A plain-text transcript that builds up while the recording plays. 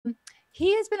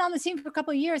he has been on the scene for a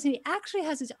couple of years, and he actually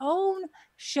has his own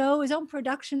show, his own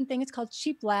production thing. It's called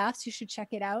Cheap Laughs. You should check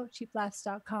it out,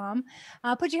 cheaplaughs.com.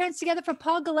 Put your hands together for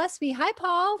Paul Gillespie. Hi,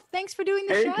 Paul. Thanks for doing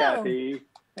the show. Hey, Kathy.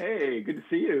 Hey, good to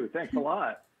see you. Thanks a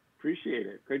lot. Appreciate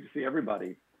it. Great to see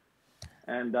everybody.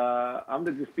 And I'm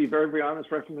going to just be very, very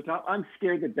honest right from the top. I'm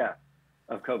scared to death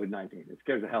of COVID-19. It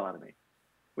scares the hell out of me,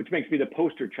 which makes me the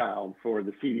poster child for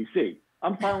the CDC.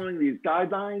 I'm following these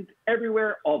guidelines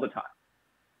everywhere all the time.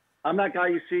 I'm that guy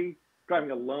you see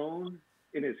driving alone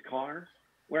in his car,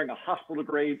 wearing a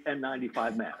hospital-grade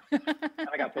N95 mask. And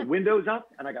I got the windows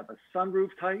up, and I got the sunroof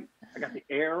tight. I got the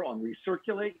air on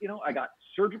recirculate. You know, I got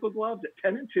surgical gloves at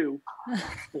 10 and 2,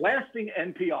 blasting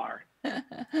NPR.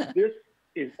 This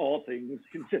is All Things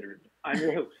Considered. I'm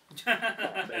your host.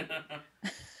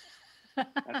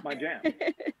 That's my jam.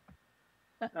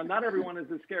 Now, not everyone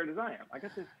is as scared as I am. I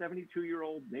got this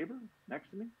 72-year-old neighbor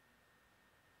next to me,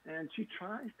 and she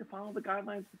tries to follow the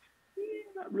guidelines, but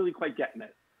she's not really quite getting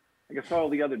it. Like I saw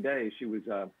the other day, she was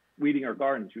weeding her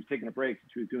garden. She was taking a break, and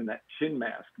she was doing that chin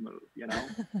mask move, you know?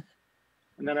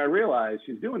 And then I realized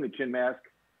she's doing the chin mask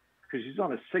because she's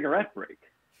on a cigarette break.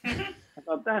 I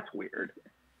thought, that's weird.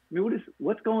 I mean,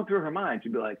 what's going through her mind?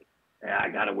 She'd be like, yeah, I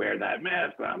got to wear that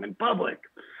mask when I'm in public.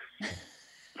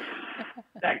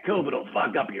 That COVID will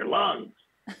fuck up your lungs.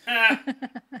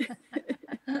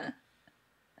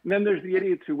 And then there's the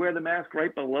idiots who wear the mask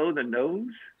right below the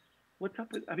nose. What's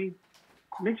up with, I mean,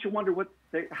 it makes you wonder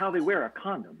how they wear a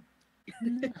condom.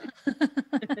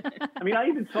 I mean, I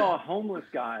even saw a homeless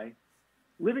guy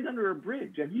living under a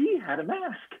bridge, and he had a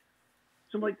mask.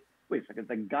 So I'm like, wait a second,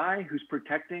 the guy who's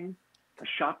protecting a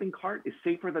shopping cart is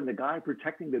safer than the guy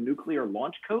protecting the nuclear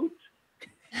launch codes?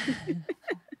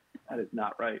 That is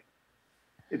not right.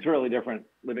 It's really different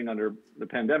living under the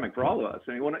pandemic for all of us.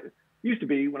 I mean, it used to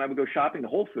be when I would go shopping to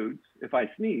Whole Foods, if I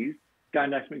sneeze, guy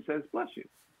next to me says, bless you.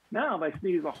 Now, if I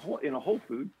sneeze in a Whole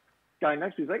Foods, guy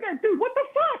next to me is like, hey, dude, what the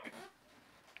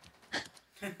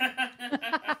fuck?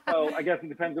 So I guess it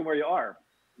depends on where you are,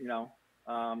 you know.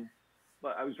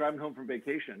 But I was driving home from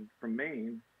vacation from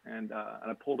Maine, and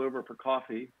I pulled over for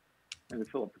coffee and to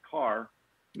fill up the car.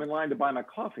 I'm in line to buy my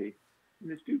coffee,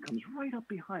 and this dude comes right up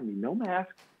behind me, no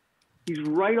mask. He's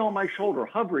right on my shoulder,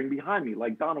 hovering behind me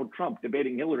like Donald Trump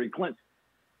debating Hillary Clinton.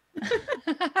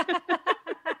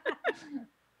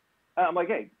 I'm like,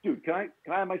 hey, dude, can I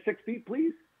have my 6 feet,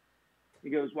 please? He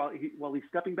goes, while he's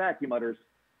stepping back, he mutters,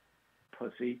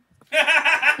 pussy.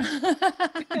 I'm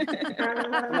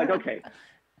like, okay,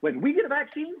 when we get a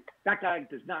vaccine, that guy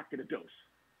does not get a dose.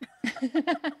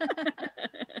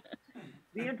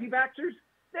 The anti-vaxxers,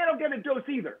 they don't get a dose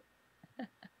either.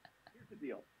 Here's the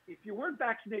deal. If you weren't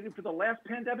vaccinated for the last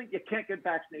pandemic, you can't get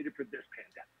vaccinated for this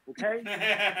pandemic, okay?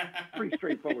 Pretty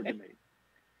straightforward to me.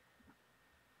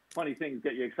 Funny things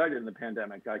get you excited in the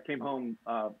pandemic. I came home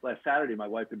last Saturday. My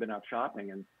wife had been out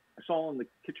shopping, and I saw on the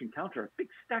kitchen counter a big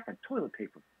stack of toilet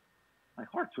paper. My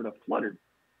heart sort of fluttered.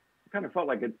 I kind of felt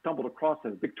like I'd stumbled across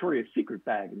a Victoria's Secret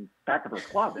bag in the back of her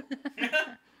closet.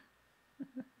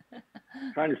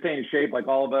 Trying to stay in shape like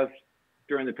all of us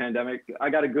during the pandemic. I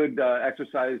got a good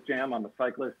exercise jam. I'm a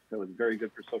cyclist, so it's very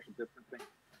good for social distancing.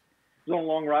 I was on a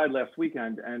long ride last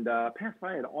weekend and passed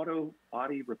by an auto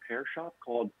body repair shop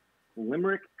called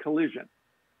Limerick Collision.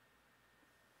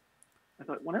 I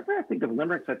thought, whenever I think of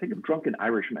limericks, I think of drunken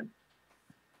Irishmen.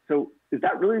 So is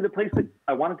that really the place that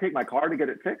I want to take my car to get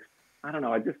it fixed? I don't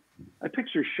know. I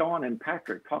picture Sean and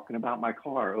Patrick talking about my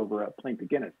car over a pint of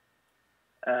Guinness.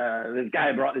 This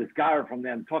guy brought this guy from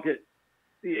them, took it.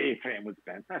 The A-frame was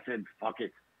bent. I said, fuck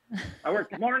it. I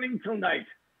worked morning till night.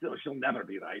 Still, she'll never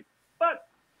be right. But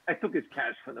I took his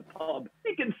cash for the pub.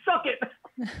 He can suck it.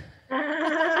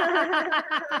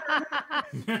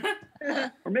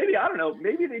 Or maybe, I don't know,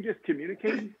 maybe they just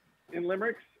communicate in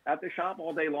limericks at the shop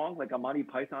all day long, like a Monty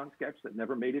Python sketch that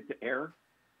never made it to air.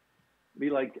 Be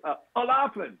like,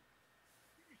 O'Laughlin,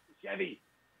 Chevy.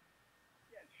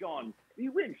 Yeah, Sean, the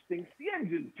winch thinks the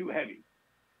engine's too heavy.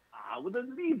 Well,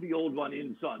 then leave the old one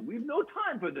in, son. We've no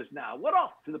time for this now. We're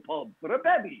off to the pub for a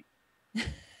bevy.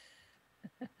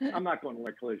 I'm not going to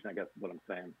Limerick Collision, I guess is what I'm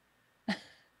saying.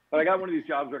 But I got one of these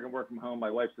jobs where I can work from home. My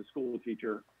wife's a school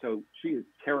teacher, so she is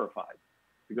terrified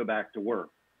to go back to work.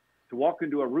 To walk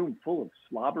into a room full of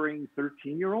slobbering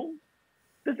 13-year-olds?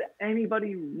 Does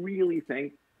anybody really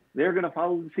think they're going to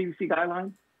follow the CDC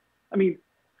guidelines? I mean,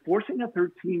 forcing a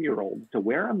 13-year-old to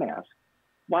wear a mask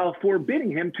while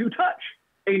forbidding him to touch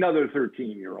another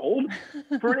 13-year-old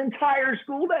for an entire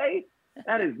school day?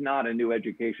 That is not a new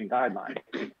education guideline.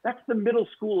 That's the middle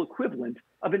school equivalent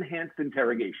of enhanced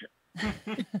interrogation.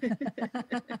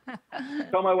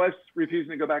 So my wife's refusing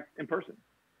to go back in person.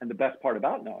 And the best part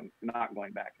about not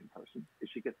going back in person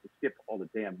is she gets to skip all the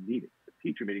damn meetings, the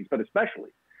teacher meetings, but especially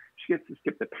she gets to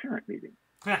skip the parent meetings,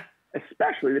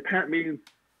 especially the parent meetings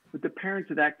with the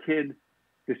parents of that kid.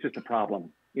 There's just a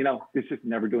problem. You know, he's just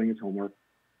never doing his homework,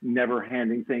 never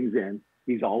handing things in.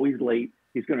 He's always late.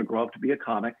 He's going to grow up to be a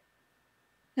comic.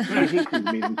 I hate these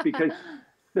meetings because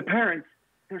the parents,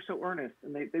 they're so earnest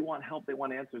and they want help. They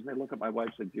want answers. And they look at my wife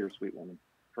and say, dear sweet woman,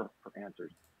 for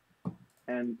answers.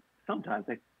 And sometimes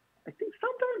I think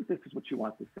sometimes this is what she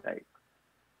wants to say.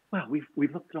 Well,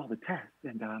 we've looked at all the tests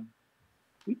and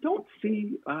we don't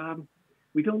see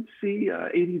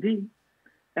ADD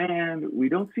and we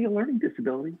don't see a learning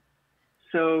disability.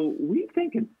 So we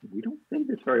think, and we don't say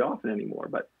this very often anymore,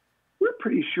 but we're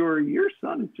pretty sure your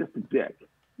son is just a dick.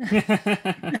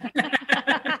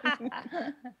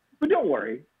 But don't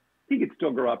worry, he could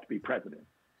still grow up to be president.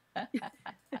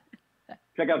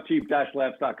 Check out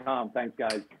cheap-laughs.com. Thanks,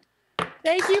 guys.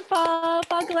 Thank you, Paul.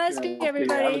 Paul Gillespie,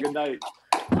 everybody. Have a good night.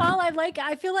 Paul,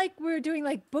 I feel like we're doing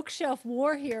like bookshelf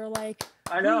war here. Like,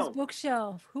 I know. Who's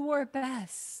bookshelf? Who wore it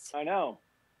best? I know.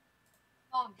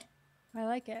 I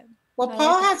like it. Well,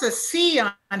 Paul has a C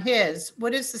on his.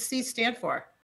 What does the C stand for?